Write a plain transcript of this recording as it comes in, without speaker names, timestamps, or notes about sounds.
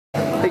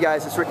Hey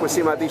guys, it's Rick with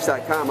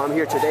ZooMiami.com. I'm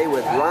here today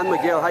with Ron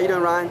Magill. How you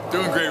doing, Ryan?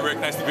 Doing great, Rick.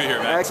 Nice to be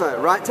here, man. Excellent.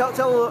 Ron,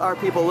 tell our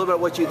people a little bit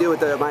what you do at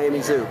the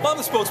Miami Zoo. Well, I'm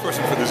the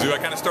spokesperson for the zoo. I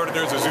kind of started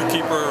there as a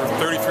zookeeper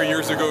 33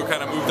 years ago,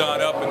 kind of moved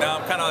on up, and now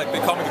I'm kind of like, they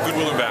call me the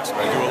Goodwill Ambassador.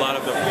 I do a lot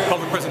of the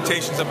public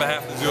presentations on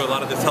behalf of the zoo, a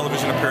lot of the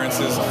television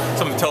appearances,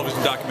 some of the television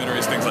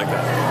documentaries, things like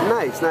that.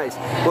 Nice, nice.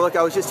 Well, look,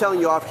 I was just telling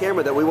you off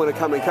camera that we want to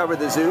come and cover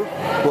the zoo.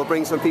 We'll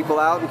bring some people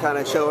out and kind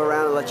of show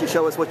around and let you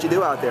show us what you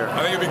do out there.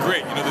 I think it'd be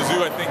great. You know, the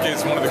zoo, I think,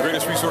 is one of the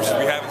greatest resources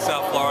we have in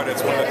South Florida.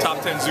 It's one of the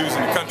top 10 zoos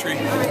in the country,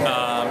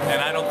 and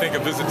I don't think a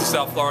visit to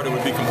South Florida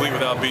would be complete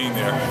without being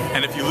there.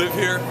 And if you live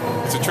here,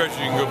 it's a treasure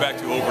you can go back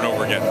to over and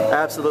over again.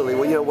 Absolutely.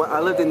 Well, you know, I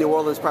lived in New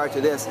Orleans prior to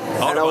this,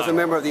 and I was a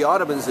member of the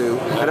Audubon Zoo,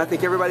 and I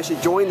think everybody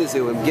should join the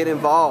zoo and get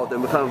involved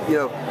and become, you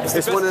know,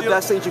 it's one of the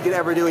best things you could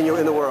ever do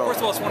in the world. First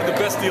of all, it's one of the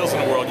best deals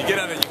in the world. You get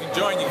on it, you can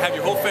join, you can have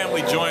your whole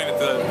family join at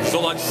the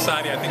Zoological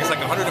Society. I think it's like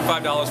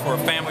 $105 for a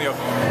family of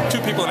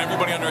 2 people and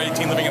everybody under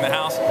 18 living in the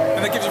house,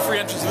 and that gives you free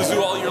entrance to the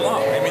zoo all year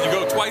long. I mean, you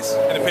go twice,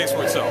 and it pays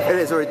for itself. It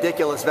is a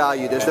ridiculous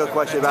value. There's no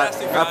question about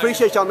it. I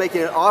appreciate y'all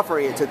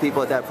offering it to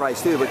people at that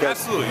price too,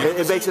 because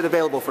it makes it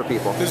available for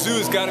people. The zoo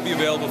has got to be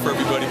available for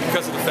everybody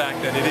because of the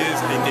fact that it is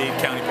a Dade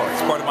County park.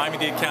 It's part of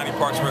Miami-Dade County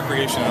Parks and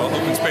Recreation and all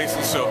open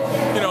spaces. So,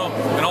 you know,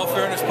 in all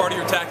fairness, part of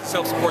your taxes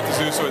help support the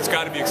zoo, so it's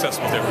got to be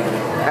accessible to everybody.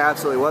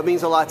 Absolutely. Well, it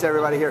means a lot to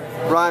everybody here.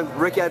 Ron,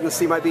 Rick Adams,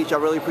 See My Beach. I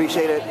really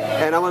appreciate it,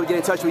 and I'm going to get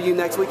in touch with you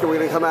next week, and we're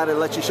going to come out and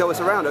let you show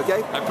us around.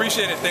 Okay? I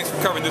appreciate it. Thanks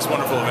for covering this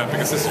wonderful event,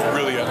 because this is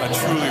really a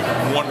truly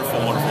wonderful.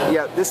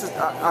 Yeah, this is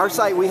our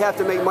site. We have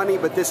to make money,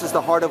 but this is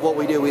the heart of what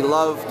we do. We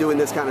love doing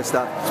this kind of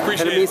stuff.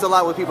 And it means a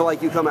lot when people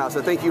like you come out.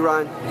 So thank you,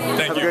 Ron. Thank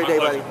you. Have a great day,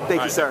 buddy.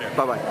 Thank you, sir.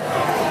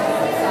 Bye-bye.